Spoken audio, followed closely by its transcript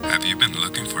Have you been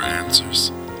looking for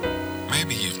answers?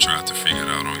 Maybe you've tried to figure it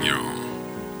out on your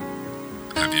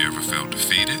own. Have you ever felt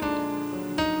defeated?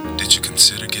 Did you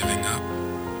consider giving up?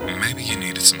 Maybe you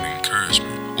needed some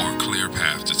encouragement or a clear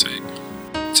path to take.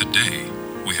 Today,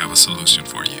 we have a solution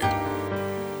for you.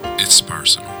 It's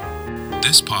personal.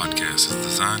 This podcast is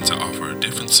designed to offer a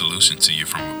different solution to you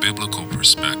from a biblical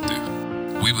perspective.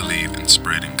 We believe in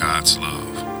spreading God's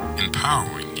love,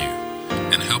 empowering you,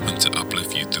 and helping to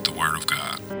uplift you through the Word of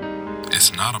God.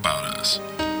 It's not about us.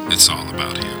 It's all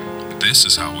about Him. This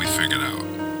is how we figured out.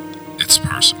 It's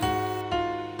personal.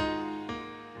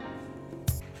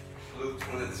 Luke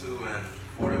 22 and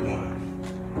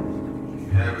 41.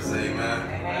 You ever say amen?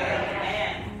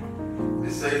 Amen.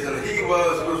 It says, and he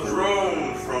was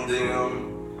withdrawn from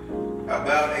them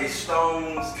about a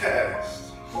stone's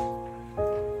cast,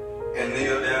 and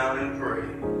kneeled down and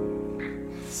prayed,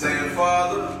 saying,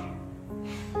 Father,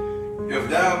 if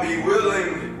thou be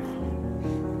willing,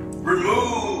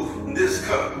 remove this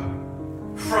cup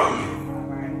from me.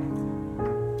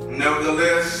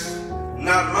 Nevertheless,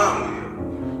 not my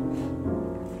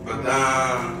will, but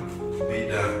thine be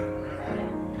done.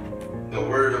 The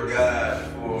word of God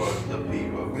for the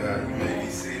people of God. You may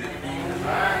be seated.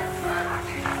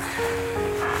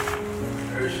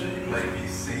 Ursula, you may be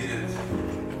seated.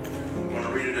 I'm going to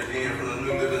read it again from the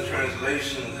New Living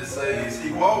Translation. It says,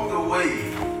 he walked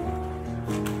away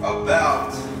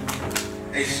about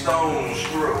a stone's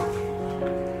throw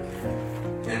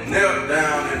and knelt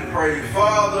down and prayed,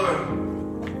 Father,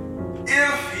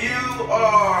 if you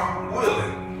are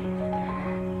willing.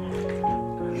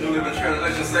 The New Living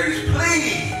Translation says,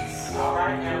 please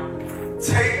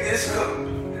take this cup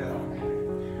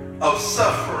of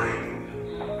suffering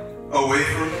away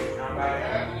from me.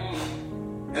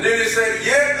 And then it said,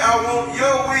 yet I want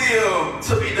your will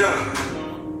to be done,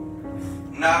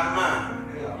 not mine.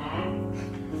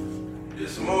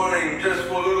 This morning, just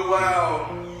for a little while,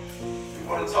 we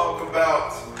want to talk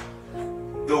about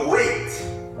the weight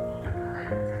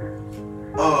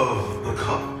of the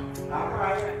cup.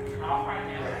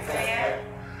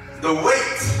 The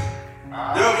weight,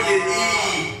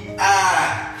 W-E-I-G-H-T.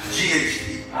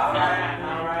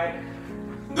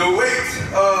 The weight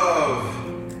of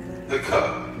the cup.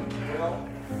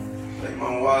 Thank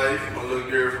my wife, my little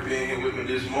girl, for being here with me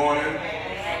this morning.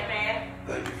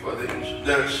 Thank you for the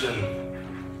introduction.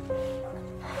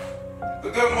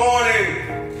 Good morning,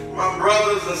 my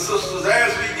brothers and sisters,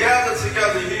 as we gather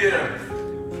together here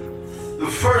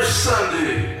the first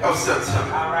Sunday of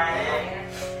September.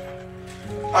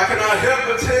 I cannot help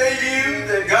but tell you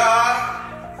that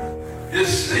God is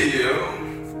still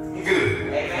good.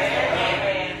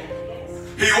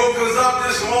 He woke us up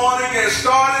this morning and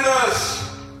started us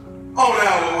on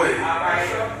our way.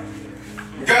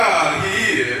 God, He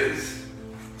is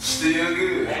still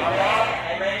good.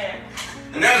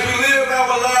 And as we live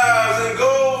our lives and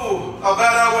go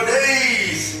about our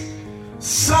days,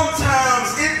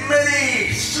 sometimes it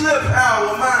may slip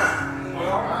our mind.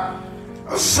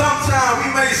 Or sometimes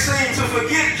we may seem to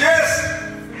forget just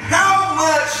how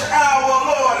much our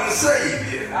Lord and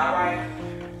Savior,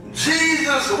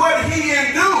 Jesus, what He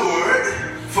endured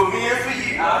for me and for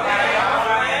you.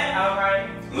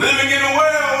 Living in a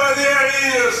world where there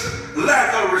is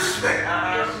lack of respect.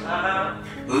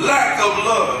 Lack of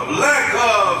love, lack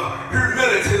of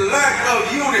humility, lack of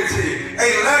unity,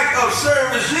 a lack of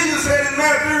service. Jesus said in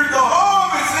Matthew, the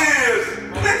harvest is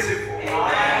plentiful,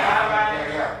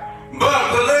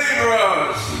 but the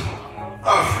laborers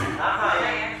are few.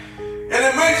 And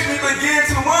it makes me begin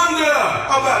to wonder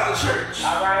about the church.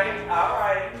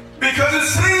 Because it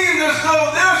seems as though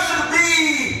there should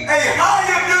be a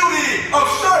higher duty of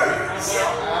service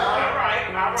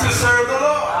to serve the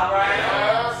Lord.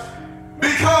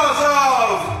 Because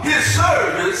of His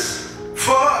service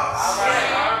for us.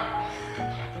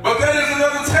 But that is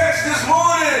another text this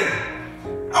morning.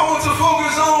 I want to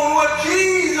focus on what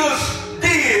Jesus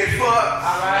did for us.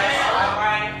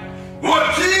 What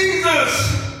Jesus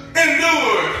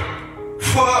endured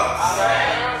for us.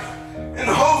 And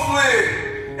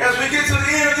hopefully, as we get to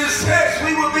the end of this text,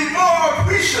 we will be more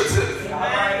appreciative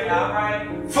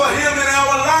for Him in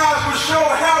our lives. Will show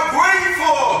how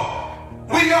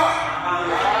grateful we are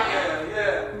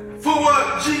for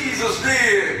what Jesus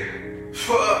did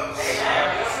for us.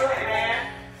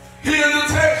 Here in the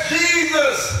text,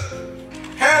 Jesus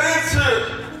had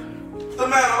entered the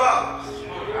Mount of Olives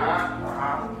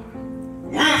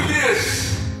with His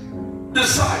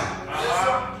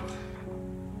disciples.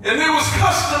 And it was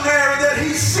customary that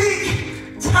He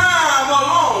seek time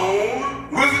alone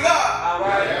with God.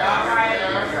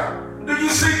 Do you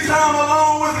seek time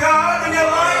alone with God in your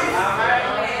life?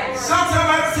 Sometimes I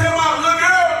have to tell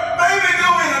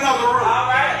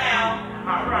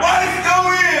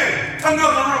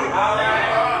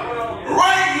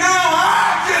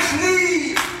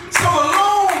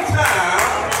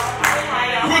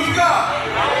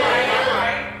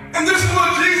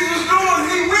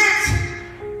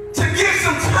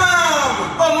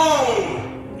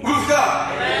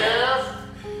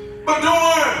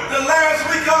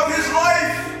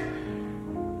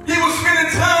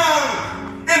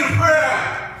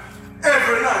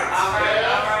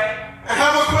I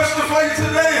have a question for you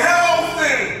today. How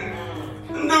often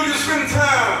do you spend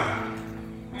time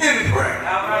in prayer?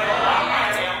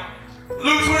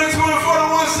 Luke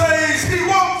 22:41 says he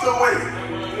walked away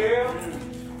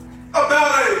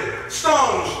about a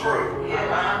stone's throw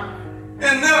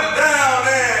and knelt down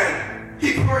and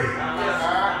he prayed.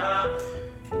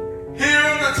 Here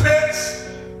in the text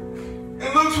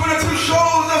in Luke 22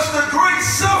 shows us the great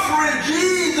suffering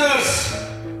Jesus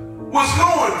was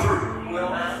going through.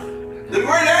 The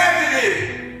great agony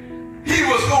he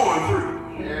was going through.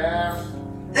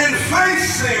 In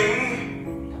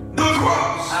facing the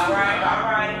cross.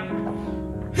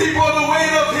 He bore the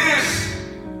weight of his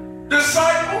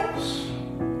disciples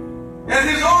and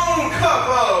his own cup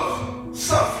of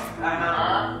suffering.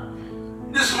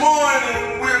 This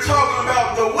morning we're talking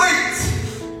about the weight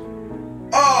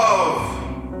of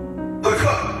the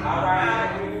cup.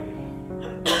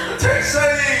 The text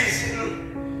says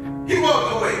he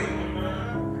walked away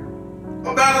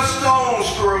about a stone's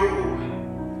throw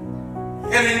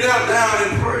and he knelt down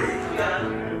and prayed.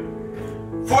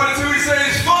 42 he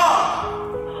says, Father,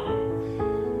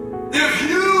 if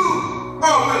you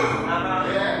are willing,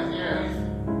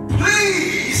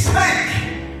 please take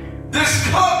this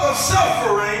cup of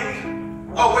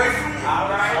suffering away from me.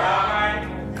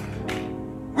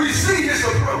 We see his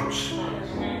approach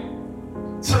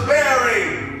to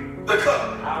bearing the cup.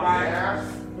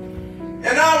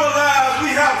 In our lives, we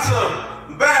have to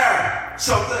bear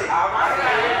something.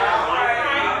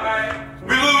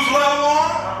 We lose loved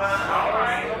ones.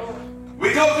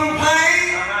 We go through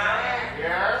pain.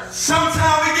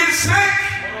 Sometimes we get sick.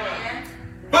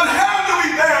 But how do we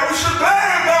bear? We should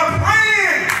bear by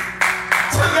praying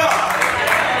to God.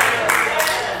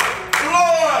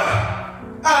 Lord,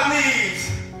 I need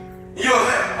your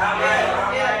help.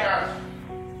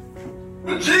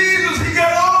 But Jesus, he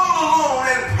got all alone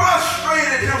and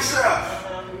prostrated himself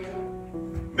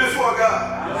before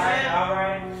God.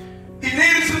 He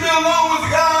needed to be alone with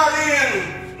God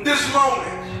in this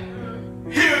moment.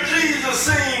 Here Jesus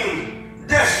seemed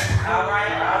desperate.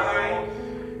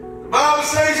 The Bible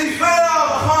says he fell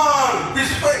upon his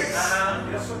face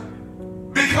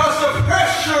because the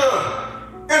pressure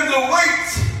and the weight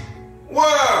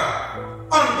were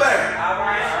unbearable.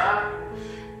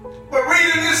 But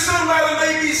reading this, somebody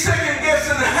may be second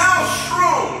guessing how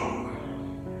strong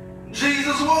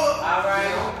Jesus was.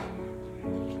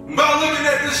 By looking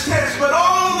at this text, but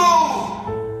although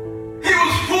he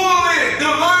was fully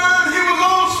divine, he was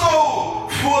also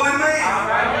fully man.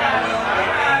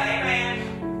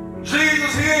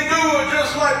 Jesus, he endured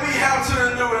just like we have to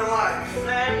endure in life.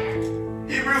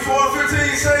 Hebrews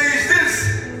 4:15 says this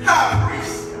high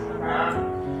priest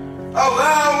of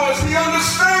ours, he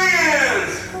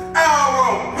understands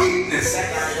our weaknesses.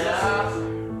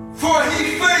 For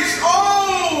he faced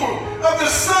all of the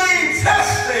same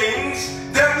testings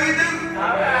that we do.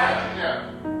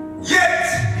 Yet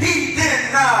he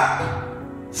did not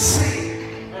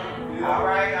sin.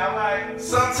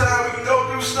 Sometimes we can go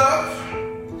through stuff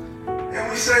and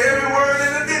we say every word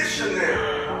in the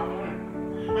dictionary.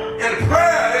 And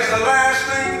prayer is the last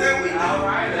thing that we do.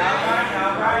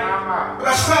 But I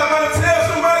stop by to tell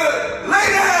somebody, lay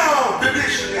down the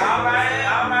dictionary.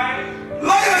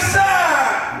 Lay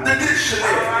aside the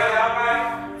dictionary.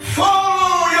 Fall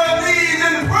on your knees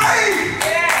and pray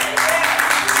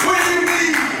when you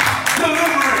need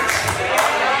deliverance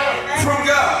from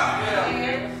God.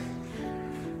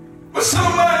 But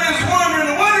somebody is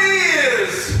wondering, what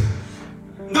is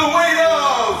the weight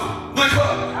of the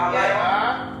cup?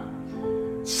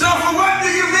 So what do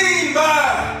you mean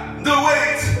by the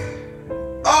weight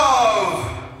of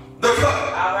the cup?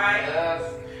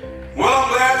 Well, I'm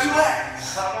glad you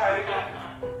asked.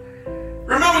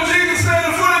 Remember Jesus said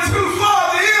in 42,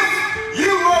 Father, if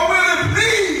you are willing,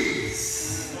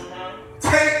 please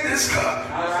take this cup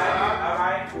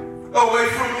away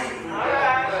from me.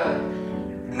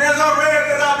 And as I read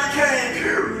that, I became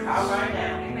curious.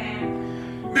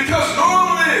 Because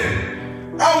normally,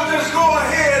 I would just go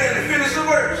ahead and finish the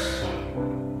verse.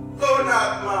 Lord,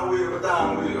 not my will, but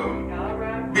thine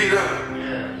will be done.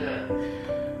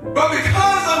 But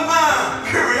because of my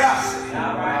curiosity,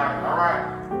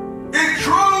 it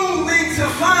drove me to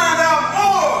find out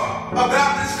more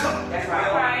about this cup.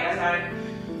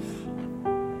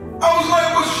 I was like,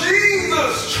 was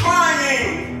Jesus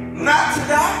trying not to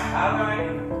die?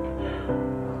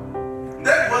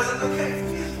 That wasn't the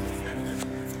case.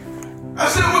 I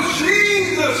said, was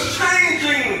Jesus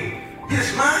changing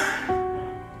his mind?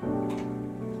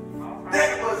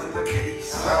 That wasn't the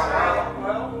case.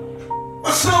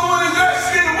 But someone is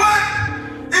asking, what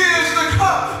is the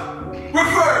cup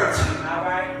referred to?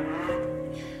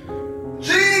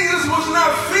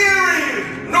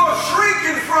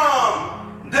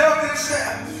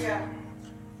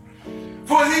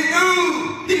 he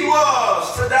knew he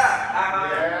was to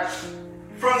die.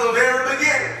 From the very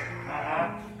beginning.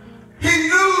 He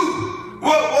knew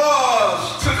what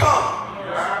was to come.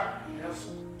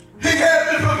 He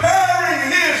had been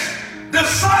preparing his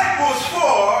disciples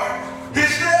for his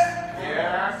death.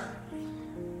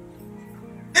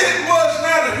 It was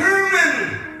not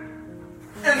human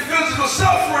and physical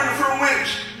suffering from which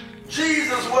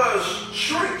Jesus was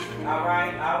shrinking. All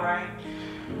right.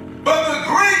 But the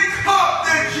great cup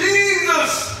that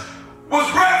Jesus was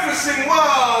referencing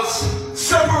was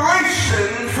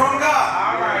separation from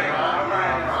God. All right.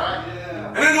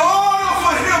 And in order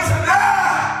for him to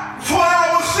die for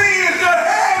our sins, there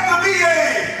had to be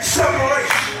a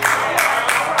separation.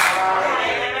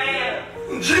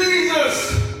 Jesus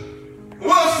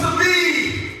was to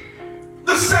be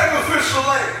the sacrificial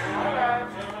lamb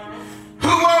who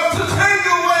was to take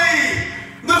away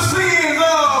the sins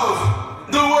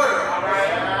of the world.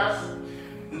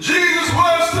 Jesus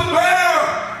was to bear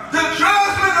the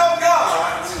judgment of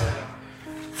God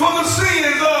for the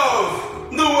sins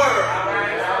of the world.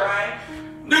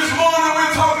 This morning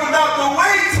we're talking about the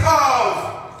weight of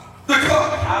the cup.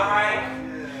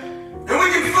 And we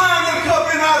can find the cup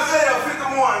in Isaiah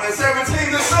 51 and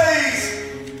 17 that says,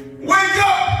 wake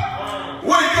up,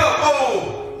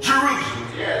 O Jerusalem.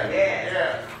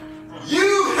 You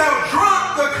have drunk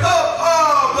the cup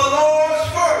of the Lord's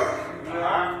fury.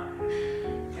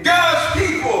 God's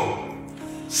people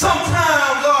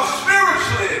sometimes are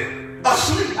spiritually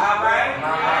asleep. All right.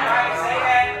 Say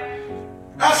that.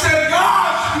 I said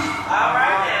God's people All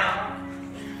right now.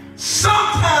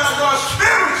 sometimes are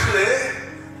spiritually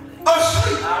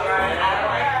asleep. All right.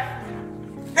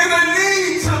 And they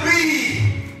need to be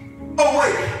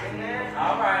awake.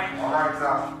 All right.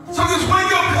 So this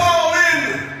wake-up call in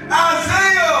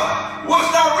Isaiah was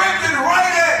directed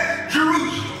right at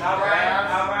Jerusalem. All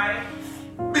right.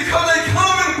 Because a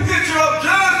common picture of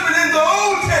judgment in the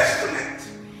Old Testament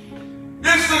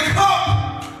is the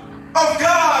cup of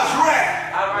God's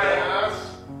wrath. All right.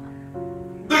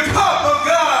 The cup of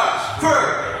God's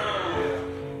fury.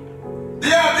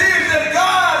 The idea is that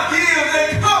God gives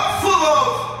a cup full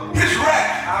of his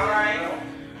wrath All right.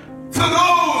 to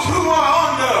those who are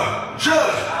under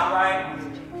judgment. All right.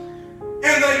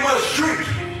 And they must drink.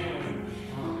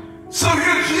 So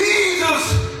here Jesus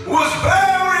was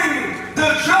bearing the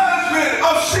judgment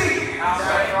of sin. All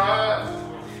right.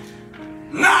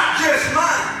 Not just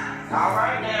mine, All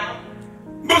right now.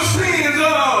 but sins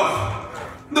of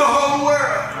the whole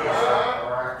world.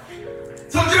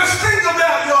 So just think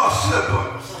about your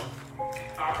slippers.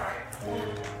 All right.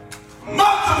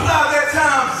 Multiply that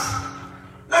times,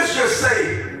 let's just say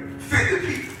 50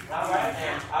 people. All right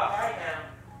now.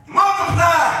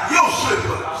 Multiply your All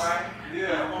slippers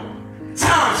right.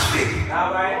 times 50.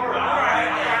 All right.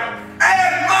 now.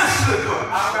 Add my slippers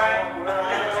All right.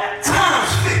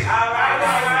 times 50. All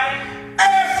right.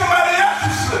 Add somebody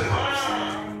else's slippers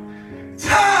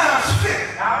times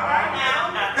 50. All right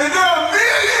now. And there are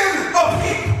millions of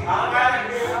people All right.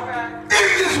 in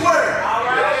this world. All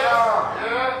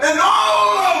right. And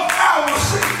all of our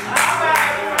sin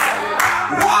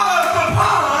was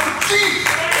upon Jesus.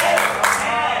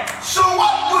 So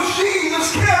what was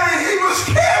Jesus carrying? He was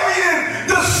carrying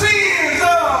the sins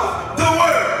of the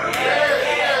world.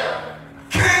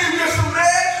 Can you just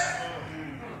imagine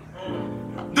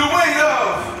the weight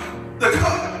of the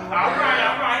cup? All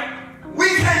right. We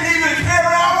can't even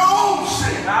carry our own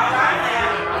sin. All right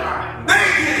now. They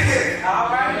get heavy. All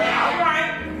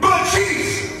right. But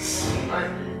Jesus,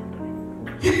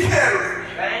 he carried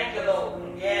Thank you, Lord.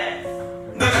 Yes.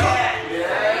 the cup.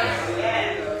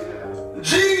 Yes.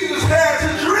 Jesus had to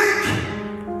drink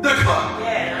the cup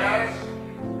Yes.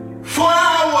 for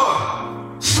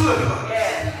our slipper.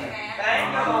 Yes. Thank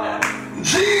you, Lord.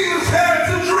 Jesus had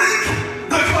to drink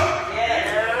the cup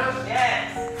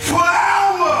Yes. for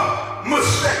our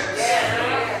mistakes. Yes.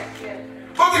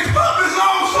 But the cup is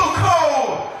also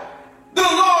called the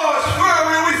Lord's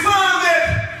fury. And we find that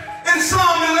in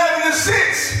Psalm 11 and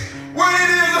 6, where it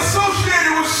is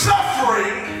associated with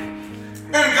suffering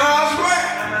and God's wrath.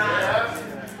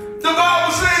 The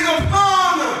Bible says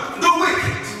upon the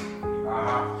wicked,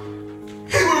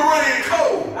 he will rain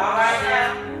cold, All right now.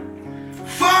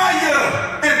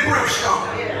 fire and brimstone,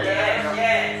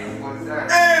 Yes.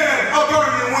 and a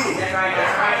burning wind That's right.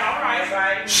 That's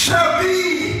right. shall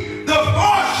be the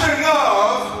portion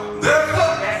of their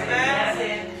cup. That's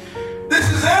it. This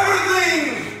is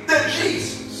everything that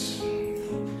Jesus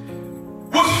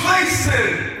was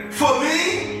facing for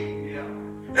me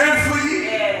and for you.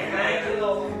 Yes. Thank you,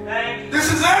 Lord. Thank you.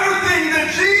 This is everything that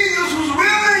Jesus was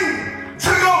willing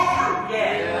to go through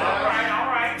Yes. All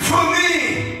right. for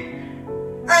me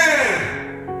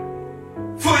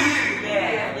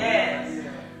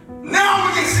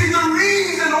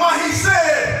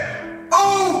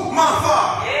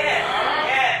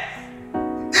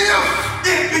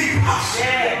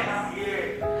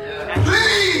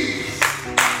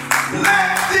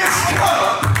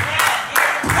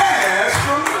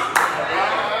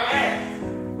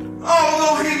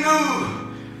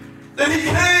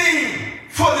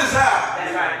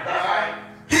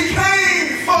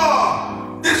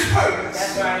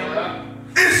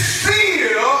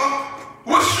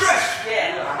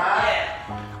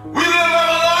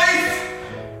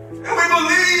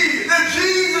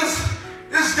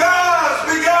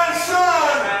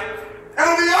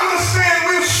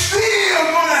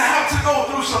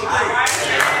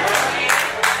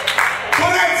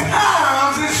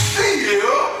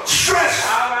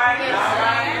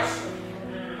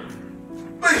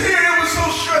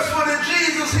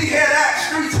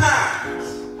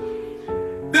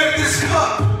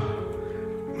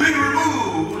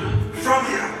from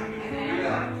him.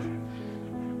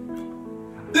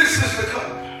 This is the cup.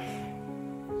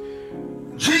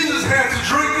 Jesus had to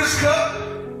drink this cup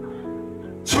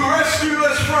to rescue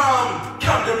us from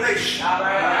condemnation. All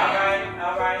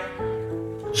right.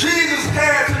 Jesus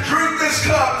had to drink this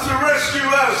cup to rescue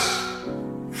us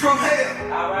from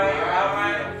hell. All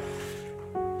right.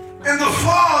 And the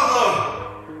Father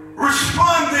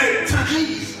responded to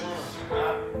Jesus.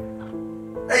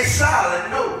 A silent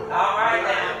no. All right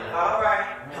now. All right.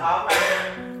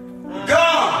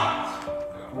 God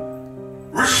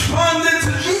responded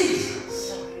to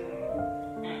Jesus.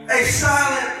 A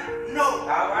silent no. All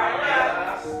right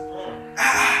now.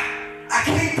 I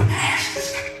can't pass this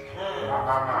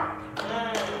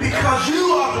because you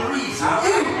are the reason.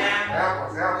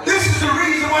 This is the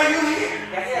reason why you're here.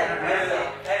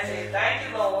 That's it. Thank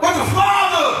you, Lord. But the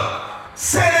Father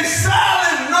said a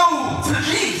silent no to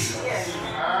Jesus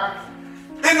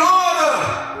in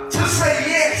order to say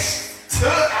yes to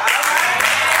us.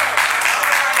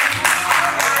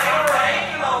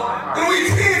 And we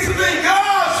tend to think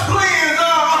God's plans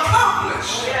are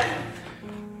accomplished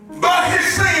by His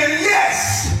saying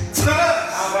yes to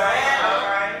us.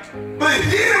 But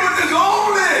here with His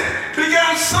only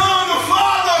begotten Son, the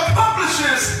Father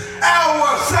accomplishes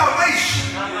our salvation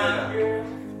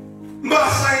by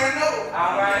saying no.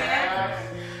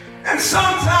 And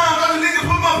sometimes, I just need to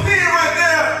put my pen right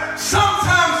there,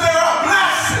 sometimes there are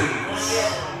blessings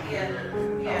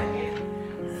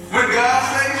when God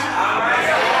says no.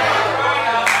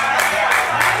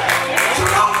 So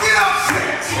don't get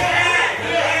upset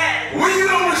when you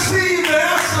don't receive the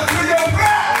answer to your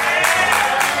prayer,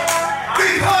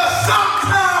 because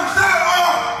sometimes there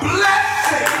are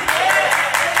blessings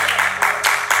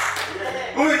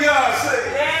when God says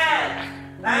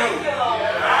Thank you, Lord.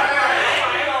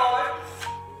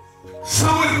 So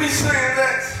with me saying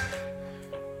that,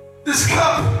 this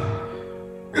cup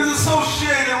is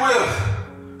associated with,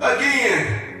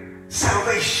 again,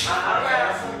 salvation.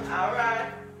 All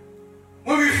right.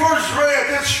 When we first read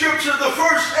that scripture, the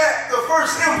first act, the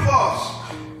first impulse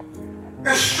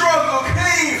and struggle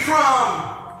came from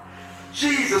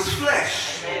Jesus'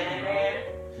 flesh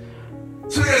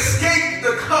to escape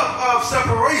the cup of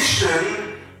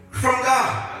separation from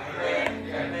God.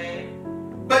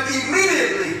 But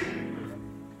immediately,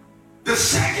 the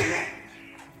second act,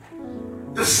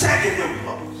 the second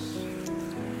impulse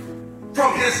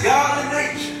from his godly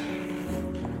nature,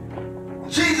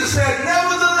 Jesus said,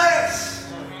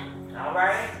 nevertheless,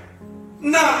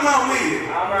 not my will,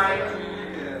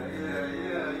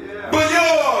 but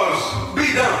yours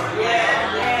be done.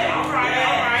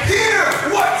 Hear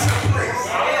what took place.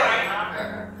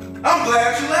 I'm glad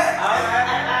you laughed.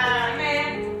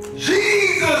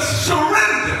 Jesus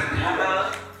surrendered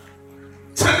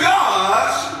to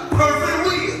God's perfect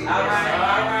will.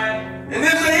 And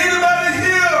is there anybody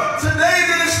here today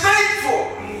that is thankful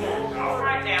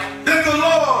that the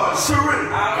Lord surrendered?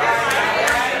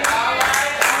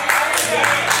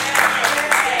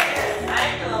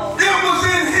 It was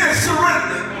in his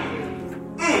surrender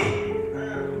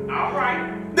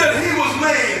that he was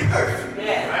made perfect.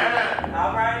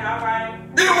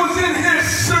 It was in his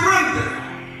surrender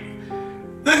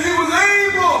that he was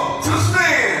able to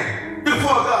stand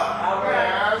before God.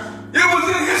 It was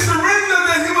in his surrender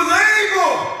that he was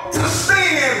able to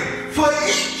stand for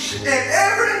each and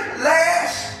every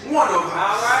last one of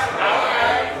us.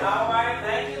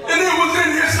 And it was in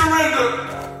his surrender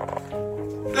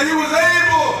that he was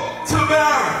able to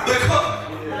bear the cup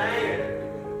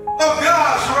of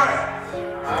God's wrath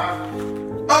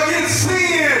against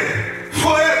sin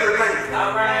for every man.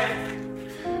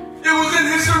 It was in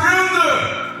his surrender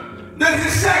that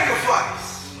his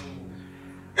sacrifice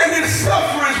and his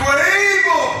sufferings were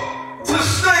able to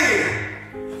stand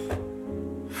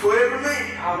for every man.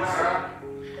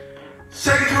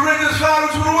 2 Corinthians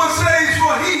 5:21 says,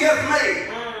 for he hath made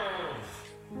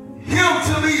him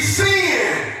to be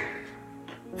sin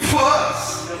for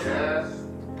us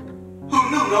who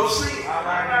knew no sin,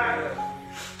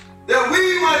 that we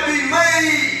might be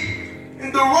made in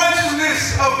the righteousness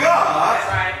of God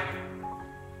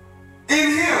in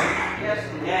him.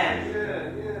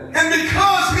 And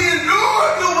because he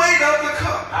endured the weight of the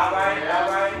cup, I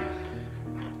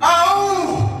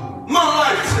owe my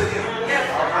life to him.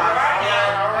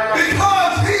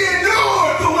 Because he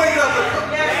endured the weight of the cup,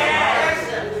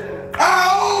 I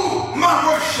owe my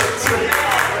worship to him.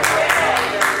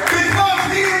 Because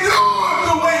he endured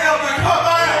the weight of the cup,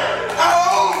 I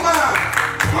owe my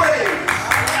praise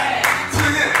to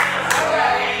him.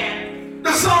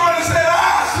 The songwriter said,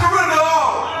 I surrender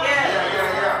all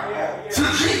to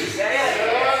Jesus.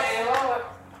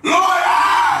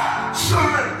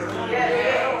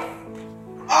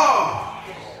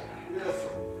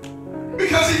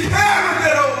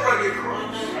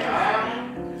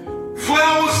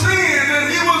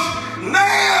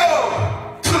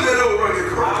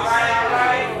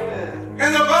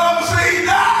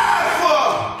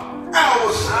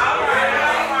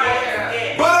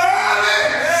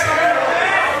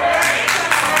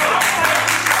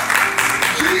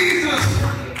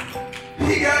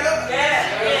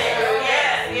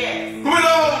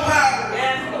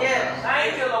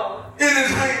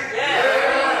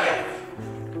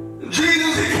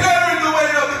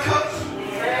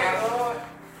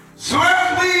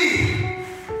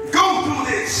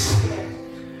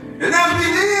 as we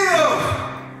live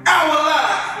our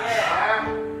life,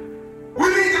 we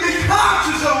need to be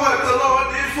conscious of what the Lord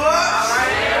did for us.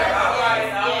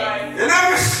 And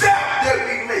every step that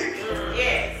we make,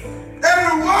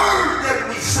 every word that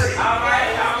we say,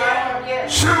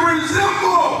 should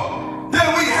resemble that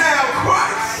we have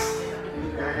Christ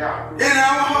in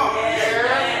our heart.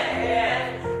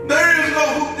 There is no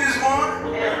hoop this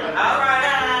morning.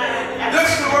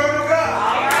 That's the word of God.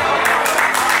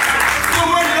 The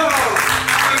word of God.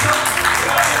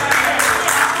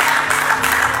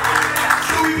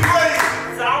 So we pray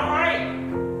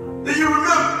that you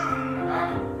remember,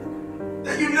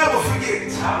 that you never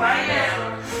forget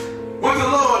what the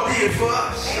Lord did for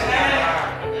us.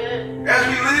 As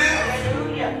we live,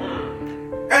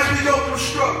 as we go through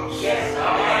struggles,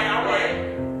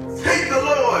 take the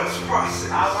Lord's process.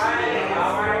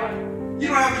 You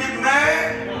don't have to get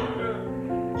mad.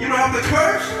 You don't have to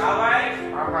curse.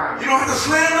 You don't have to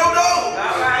slam no door.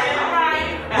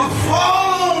 But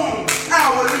fall on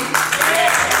our knees.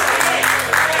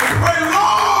 And pray,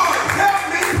 Lord, help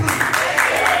me please.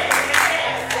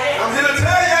 I'm here to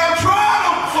tell you I've tried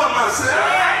them for myself.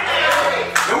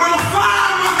 And when I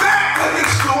find my back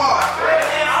against the wall,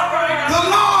 the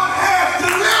Lord has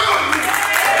delivered me.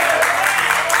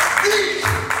 Each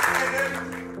and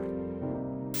every.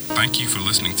 Thank you for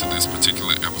listening to this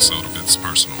particular episode of It's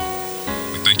Personal.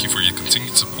 We thank you for your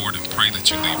continued support and pray that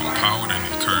you leave empowered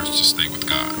and encouraged to stay with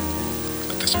God.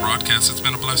 If this broadcast has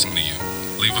been a blessing to you,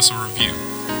 leave us a review.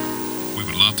 We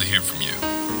would love to hear from you.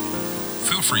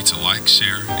 Feel free to like,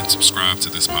 share, and subscribe to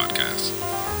this podcast.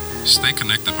 Stay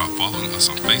connected by following us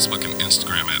on Facebook and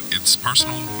Instagram at It's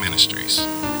Personal Ministries.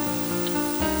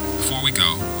 Before we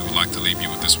go, we would like to leave you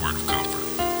with this word of comfort.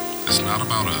 It's not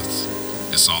about us,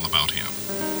 it's all about Him.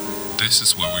 This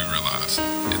is where we realize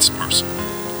it's personal.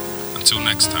 Until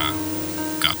next time,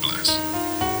 God bless.